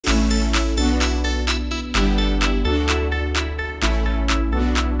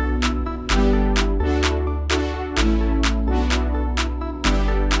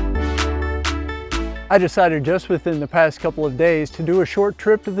I decided just within the past couple of days to do a short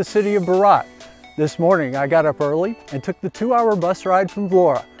trip to the city of Berat. This morning I got up early and took the 2-hour bus ride from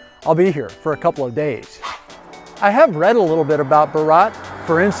Vlora. I'll be here for a couple of days. I have read a little bit about Berat.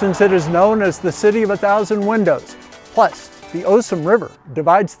 For instance, it is known as the City of a Thousand Windows. Plus, the Osum River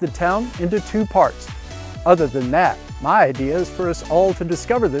divides the town into 2 parts. Other than that, my idea is for us all to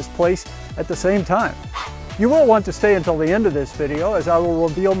discover this place at the same time. You will want to stay until the end of this video as I will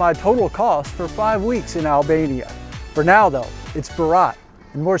reveal my total cost for 5 weeks in Albania. For now though, it's Berat,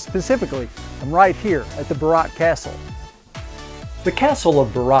 and more specifically, I'm right here at the Berat Castle. The Castle of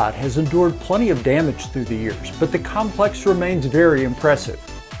Berat has endured plenty of damage through the years, but the complex remains very impressive.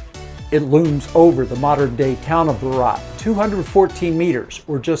 It looms over the modern-day town of Berat, 214 meters,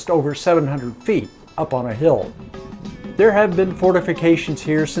 or just over 700 feet, up on a hill. There have been fortifications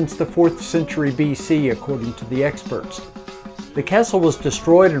here since the 4th century BC, according to the experts. The castle was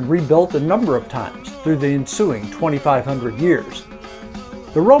destroyed and rebuilt a number of times through the ensuing 2,500 years.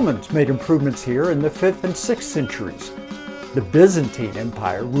 The Romans made improvements here in the 5th and 6th centuries. The Byzantine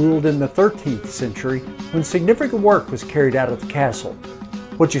Empire ruled in the 13th century when significant work was carried out of the castle.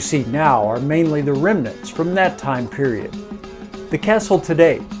 What you see now are mainly the remnants from that time period. The castle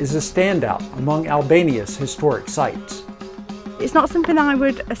today is a standout among Albania's historic sites. It's not something I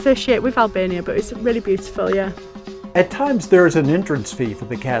would associate with Albania, but it's really beautiful, yeah. At times there is an entrance fee for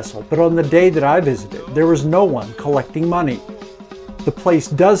the castle, but on the day that I visited, there was no one collecting money. The place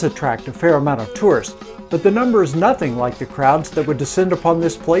does attract a fair amount of tourists, but the number is nothing like the crowds that would descend upon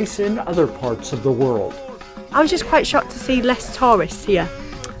this place in other parts of the world. I was just quite shocked to see less tourists here.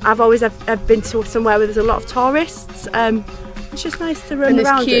 I've been to somewhere where there's a lot of tourists. It's just nice to run around. And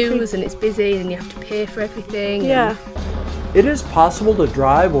there's queues and it's busy and you have to pay for everything. Yeah. It is possible to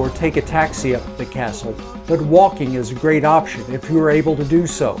drive or take a taxi up to the castle, but walking is a great option if you are able to do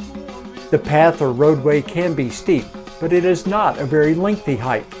so. The path or roadway can be steep, but it is not a very lengthy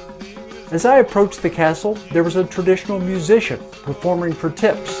hike. As I approached the castle, there was a traditional musician performing for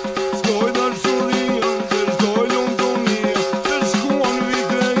tips.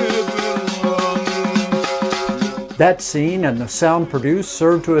 That scene and the sound produced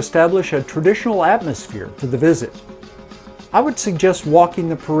served to establish a traditional atmosphere for the visit. I would suggest walking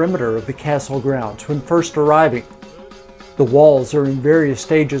the perimeter of the castle grounds when first arriving. The walls are in various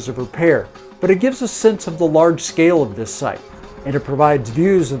stages of repair, but it gives a sense of the large scale of this site, and it provides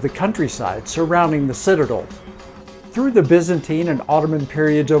views of the countryside surrounding the citadel. Through the Byzantine and Ottoman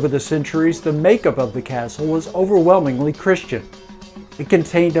periods over the centuries, the makeup of the castle was overwhelmingly Christian. It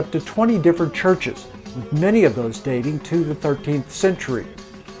contained up to 20 different churches, with many of those dating to the 13th century.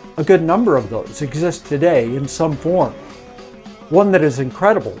 A good number of those exist today in some form. One that is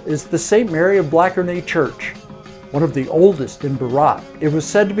incredible is the St. Mary of Blackerney Church. One of the oldest in Berat, it was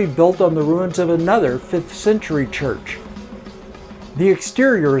said to be built on the ruins of another 5th century church. The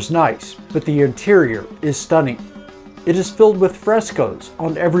exterior is nice, but the interior is stunning. It is filled with frescoes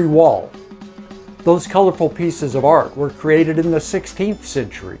on every wall. Those colorful pieces of art were created in the 16th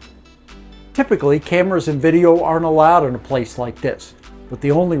century. Typically, cameras and video aren't allowed in a place like this, but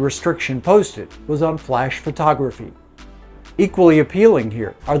the only restriction posted was on flash photography. Equally appealing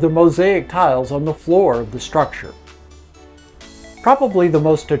here are the mosaic tiles on the floor of the structure. Probably the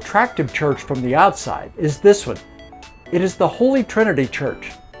most attractive church from the outside is this one. It is the Holy Trinity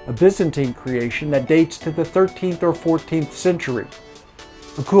Church, a Byzantine creation that dates to the 13th or 14th century.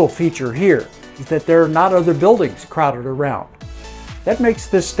 A cool feature here is that there are not other buildings crowded around. That makes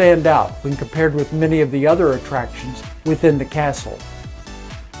this stand out when compared with many of the other attractions within the castle.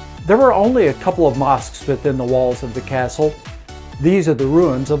 There were only a couple of mosques within the walls of the castle. These are the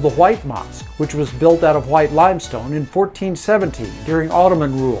ruins of the White Mosque, which was built out of white limestone in 1417 during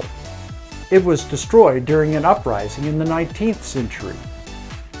Ottoman rule. It was destroyed during an uprising in the 19th century.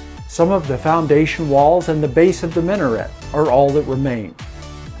 Some of the foundation walls and the base of the minaret are all that remain.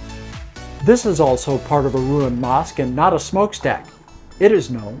 This is also part of a ruined mosque and not a smokestack. It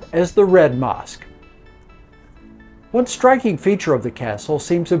is known as the Red Mosque. One striking feature of the castle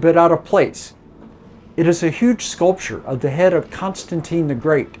seems a bit out of place. It is a huge sculpture of the head of Constantine the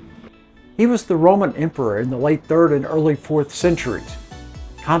Great. He was the Roman emperor in the late 3rd and early 4th centuries.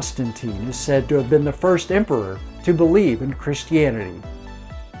 Constantine is said to have been the first emperor to believe in Christianity.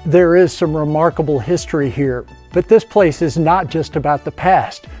 There is some remarkable history here, but this place is not just about the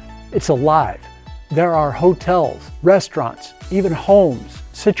past. It's alive. There are hotels, restaurants, even homes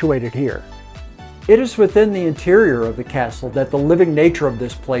situated here. It is within the interior of the castle that the living nature of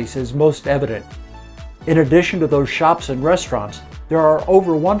this place is most evident. In addition to those shops and restaurants, there are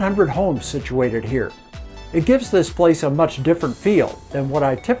over 100 homes situated here. It gives this place a much different feel than what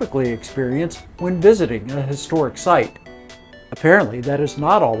I typically experience when visiting a historic site. Apparently, that is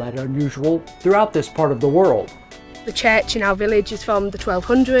not all that unusual throughout this part of the world. The church in our village is from the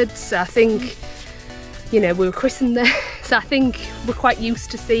 1200s. I think, we were christened there, so I think we're quite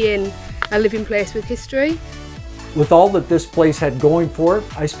used to seeing a living place with history. With all that this place had going for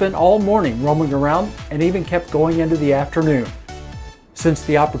it, I spent all morning roaming around and even kept going into the afternoon. Since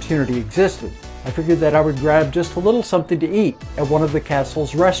the opportunity existed, I figured that I would grab just a little something to eat at one of the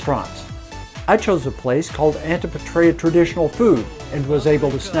castle's restaurants. I chose a place called Antipatrea Traditional Food and was able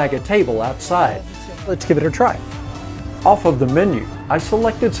to snag a table outside. Let's give it a try. Off of the menu, I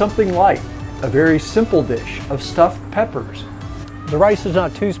selected something light, a very simple dish of stuffed peppers. The rice is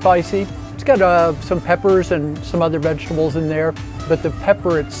not too spicy. It's got some peppers and some other vegetables in there, but the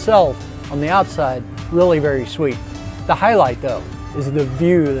pepper itself on the outside, really very sweet. The highlight though is the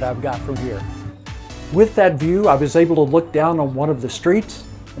view that I've got from here. With that view, I was able to look down on one of the streets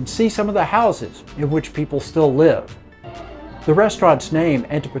and see some of the houses in which people still live. The restaurant's name,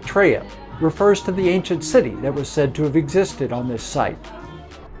 Antipatrea, refers to the ancient city that was said to have existed on this site.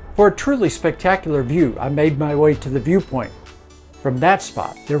 For a truly spectacular view, I made my way to the viewpoint. From that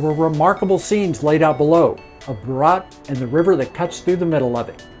spot, there were remarkable scenes laid out below of Berat and the river that cuts through the middle of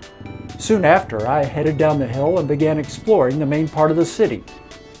it. Soon after, I headed down the hill and began exploring the main part of the city.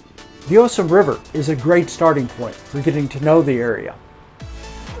 The Osum River is a great starting point for getting to know the area.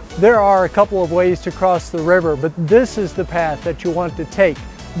 There are a couple of ways to cross the river, but this is the path that you want to take.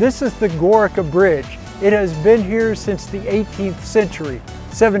 This is the Gorica Bridge. It has been here since the 18th century,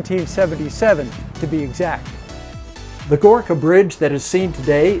 1777 to be exact. The Gorica Bridge that is seen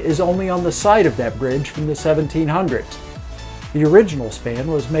today is only on the side of that bridge from the 1700s. The original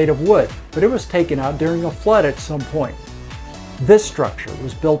span was made of wood, but it was taken out during a flood at some point. This structure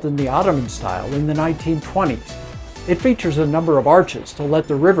was built in the Ottoman style in the 1920s. It features a number of arches to let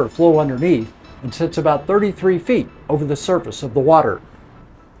the river flow underneath and sits about 33 feet over the surface of the water.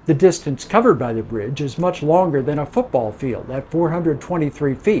 The distance covered by the bridge is much longer than a football field at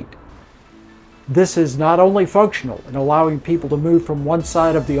 423 feet. This is not only functional in allowing people to move from one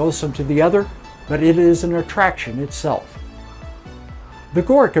side of the Osum to the other, but it is an attraction itself. The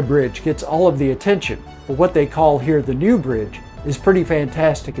Gorica Bridge gets all of the attention, but what they call here the new bridge is pretty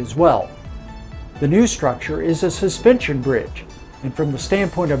fantastic as well. The new structure is a suspension bridge, and from the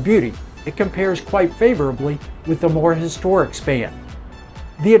standpoint of beauty, it compares quite favorably with the more historic span.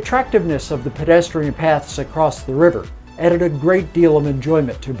 The attractiveness of the pedestrian paths across the river added a great deal of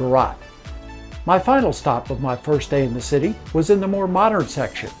enjoyment to Berat. My final stop of my first day in the city was in the more modern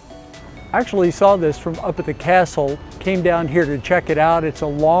section. I actually saw this from up at the castle, came down here to check it out. It's a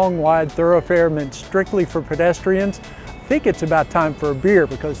long, wide thoroughfare meant strictly for pedestrians. I think it's about time for a beer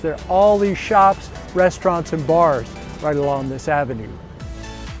because there are all these shops, restaurants, and bars right along this avenue.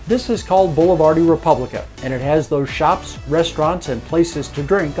 This is called Boulevardi Republica, and it has those shops, restaurants, and places to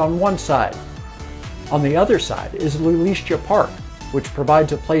drink on one side. On the other side is Lulicia Park, which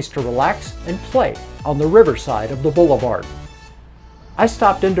provides a place to relax and play on the riverside of the boulevard. I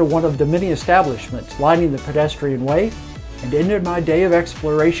stopped into one of the many establishments lining the pedestrian way and ended my day of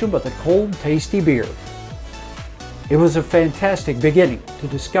exploration with a cold, tasty beer. It was a fantastic beginning to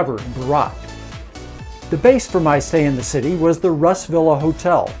discovering Berat. The base for my stay in the city was the Russ Villa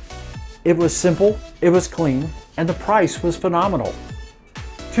Hotel. It was simple, it was clean, and the price was phenomenal.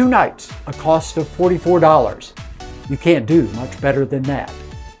 2 nights, a cost of $44. You can't do much better than that.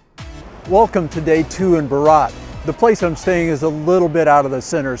 Welcome to day 2 in Berat. The place I'm staying is a little bit out of the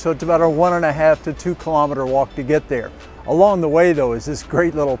center, so it's about a 1.5 to 2 kilometer walk to get there. Along the way though is this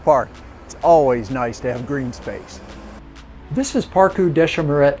great little park. It's always nice to have green space. This is Parcu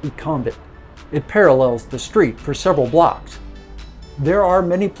Deșamăret I Convent. It parallels the street for several blocks. There are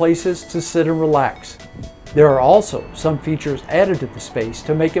many places to sit and relax. There are also some features added to the space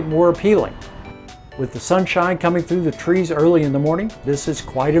to make it more appealing. With the sunshine coming through the trees early in the morning, this is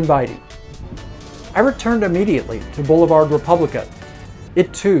quite inviting. I returned immediately to Boulevard Republica.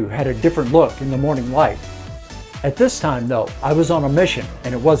 It too had a different look in the morning light. At this time though, I was on a mission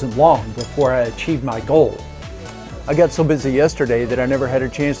and it wasn't long before I achieved my goal. I got so busy yesterday that I never had a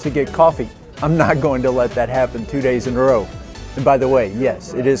chance to get coffee. I'm not going to let that happen 2 days in a row. And by the way,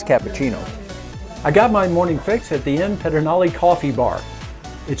 yes, it is cappuccino. I got my morning fix at the Inn Pedernale Coffee Bar.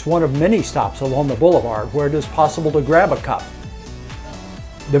 It's one of many stops along the boulevard where it is possible to grab a cup.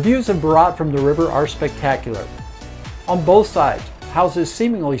 The views of Berat from the river are spectacular. On both sides, houses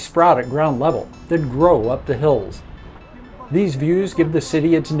seemingly sprout at ground level, then grow up the hills. These views give the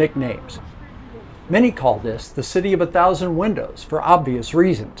city its nicknames. Many call this the City of 1,000 Windows for obvious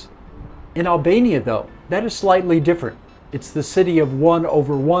reasons. In Albania, though, that is slightly different. It's the city of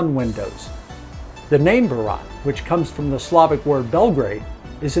 1/1 windows. The name Berat, which comes from the Slavic word Belgrade,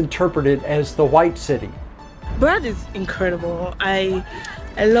 is interpreted as the White City. Berat is incredible. I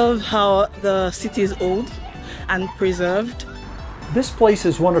love how the city is old and preserved. This place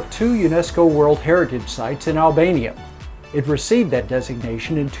is one of 2 UNESCO World Heritage Sites in Albania. It received that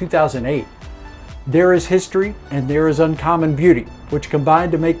designation in 2008. There is history and there is uncommon beauty, which combine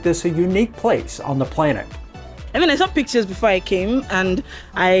to make this a unique place on the planet. I mean, I saw pictures before I came and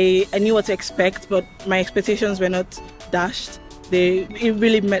I knew what to expect, but my expectations were not dashed. It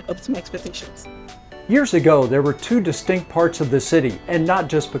really met up to my expectations. Years ago, there were 2 distinct parts of the city, and not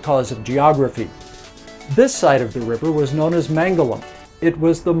just because of geography. This side of the river was known as Mangalam. It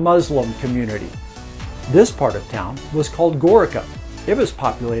was the Muslim community. This part of town was called Gorica. It was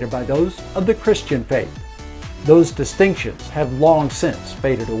populated by those of the Christian faith. Those distinctions have long since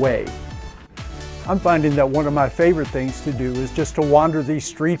faded away. I'm finding that one of my favorite things to do is just to wander these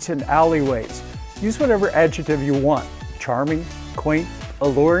streets and alleyways. Use whatever adjective you want. Charming, quaint,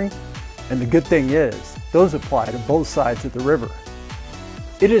 alluring, and the good thing is, those apply to both sides of the river.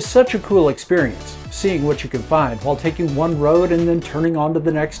 It is such a cool experience, seeing what you can find while taking one road and then turning onto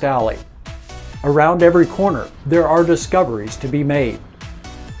the next alley. Around every corner, there are discoveries to be made.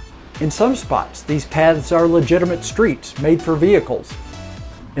 In some spots, these paths are legitimate streets made for vehicles.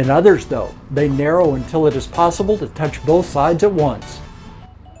 In others, though, they narrow until it is possible to touch both sides at once.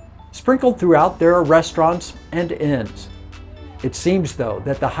 Sprinkled throughout, there are restaurants and inns. It seems, though,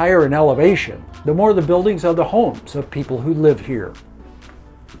 that the higher in elevation, the more the buildings are the homes of people who live here.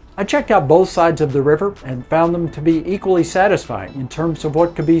 I checked out both sides of the river and found them to be equally satisfying in terms of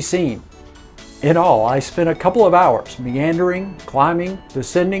what could be seen. In all, I spent a couple of hours meandering, climbing,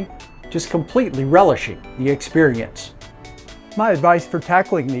 descending, just completely relishing the experience. My advice for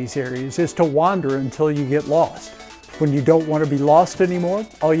tackling these areas is to wander until you get lost. When you don't want to be lost anymore,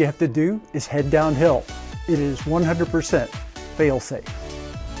 all you have to do is head downhill. It is 100% fail-safe.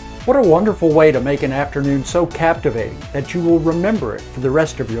 What a wonderful way to make an afternoon so captivating that you will remember it for the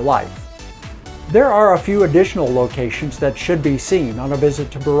rest of your life. There are a few additional locations that should be seen on a visit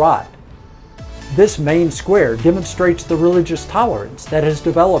to Berat. This main square demonstrates the religious tolerance that has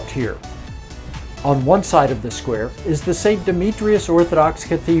developed here. On one side of the square is the St. Demetrius Orthodox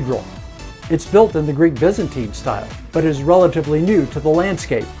Cathedral. It's built in the Greek Byzantine style, but is relatively new to the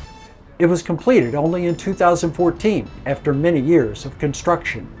landscape. It was completed only in 2014 after many years of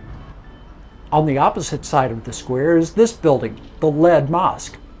construction. On the opposite side of the square is this building, the Lead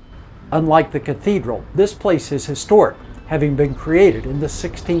Mosque. Unlike the cathedral, this place is historic, having been created in the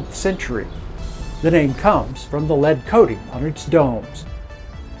 16th century. The name comes from the lead coating on its domes.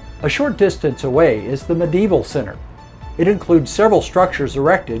 A short distance away is the Medieval Center. It includes several structures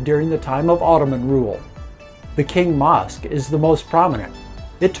erected during the time of Ottoman rule. The King Mosque is the most prominent.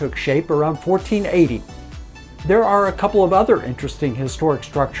 It took shape around 1480. There are a couple of other interesting historic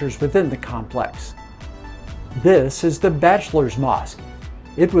structures within the complex. This is the Bachelor's Mosque.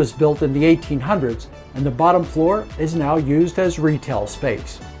 It was built in the 1800s, and the bottom floor is now used as retail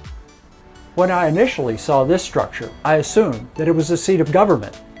space. When I initially saw this structure, I assumed that it was a seat of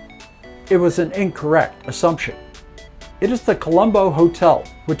government. It was an incorrect assumption. It is the Colombo Hotel,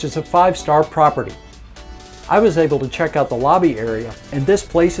 which is a 5-star property. I was able to check out the lobby area, and this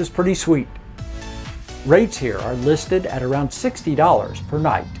place is pretty sweet. Rates here are listed at around $60 per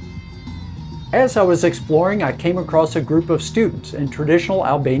night. As I was exploring, I came across a group of students in traditional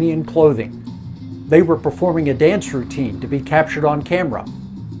Albanian clothing. They were performing a dance routine to be captured on camera.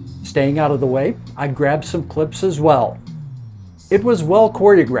 Staying out of the way, I grabbed some clips as well. It was well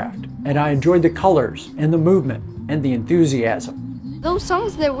choreographed, and I enjoyed the colors and the movement and the enthusiasm. Those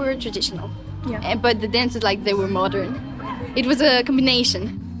songs, they were traditional, but the dances, like, they were modern. It was a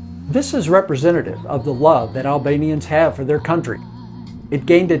combination. This is representative of the love that Albanians have for their country. It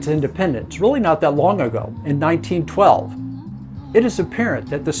gained its independence really not that long ago, in 1912. It is apparent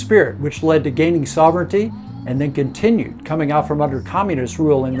that the spirit which led to gaining sovereignty and then continued coming out from under communist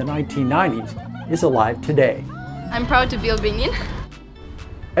rule in the 1990s is alive today. I'm proud to be Albanian.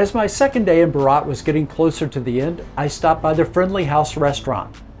 As my second day in Berat was getting closer to the end, I stopped by the Friendly House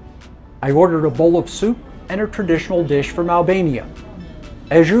restaurant. I ordered a bowl of soup and a traditional dish from Albania.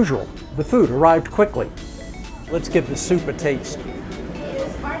 As usual, the food arrived quickly. Let's give the soup a taste.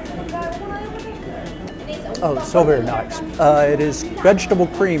 Oh, so very nice. It is vegetable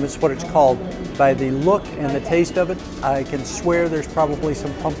cream is what it's called. By the look and the taste of it, I can swear there's probably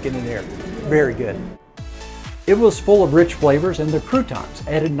some pumpkin in there. Very good. It was full of rich flavors, and the croutons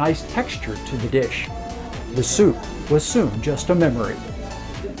added nice texture to the dish. The soup was soon just a memory.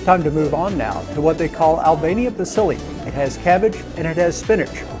 Time to move on now to what they call Albania basili. It has cabbage and it has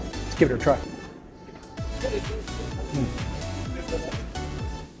spinach. Let's give it a try.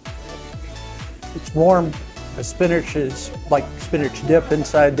 It's warm. The spinach is like spinach dip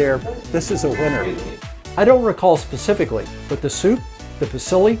inside there. This is a winner. I don't recall specifically, but the soup, the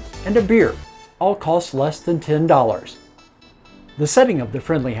basili, and a beer all cost less than $10. The setting of the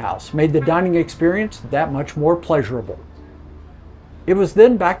friendly house made the dining experience that much more pleasurable. It was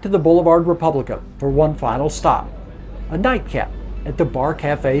then back to the Boulevard Republica for one final stop, a nightcap at the Bar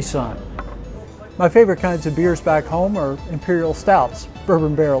Cafe Sun. My favorite kinds of beers back home are imperial stouts,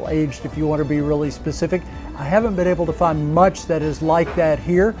 bourbon barrel aged if you want to be really specific. I haven't been able to find much that is like that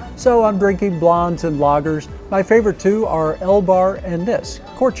here, so I'm drinking blondes and lagers. My favorite two are Elbar and this,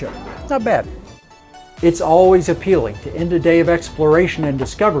 Corcho. Not bad. It's always appealing to end a day of exploration and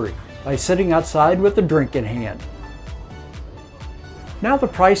discovery by sitting outside with a drink in hand. Now the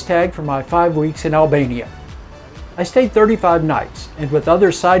price tag for my 5 weeks in Albania. I stayed 35 nights, and with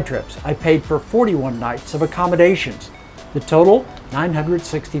other side trips, I paid for 41 nights of accommodations. The total,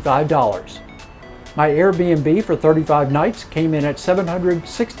 $965. My Airbnb for 35 nights came in at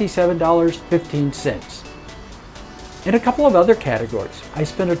 $767.15. In a couple of other categories, I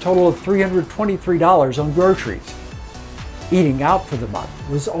spent a total of $323 on groceries. Eating out for the month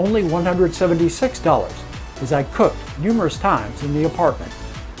was only $176, as I cooked numerous times in the apartment.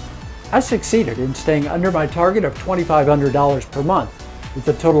 I succeeded in staying under my target of $2,500 per month, with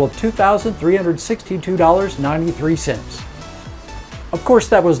a total of $2,362.93. Of course,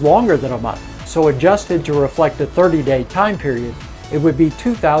 that was longer than a month, so adjusted to reflect a 30-day time period, it would be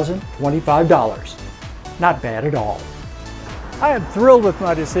 $2,025. Not bad at all. I am thrilled with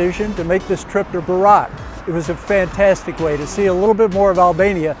my decision to make this trip to Berat. It was a fantastic way to see a little bit more of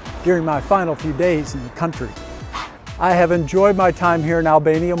Albania during my final few days in the country. I have enjoyed my time here in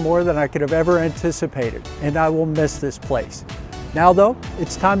Albania more than I could have ever anticipated, and I will miss this place. Now though,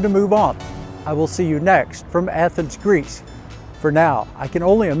 it's time to move on. I will see you next from Athens, Greece. For now, I can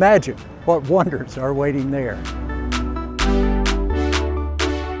only imagine what wonders are waiting there.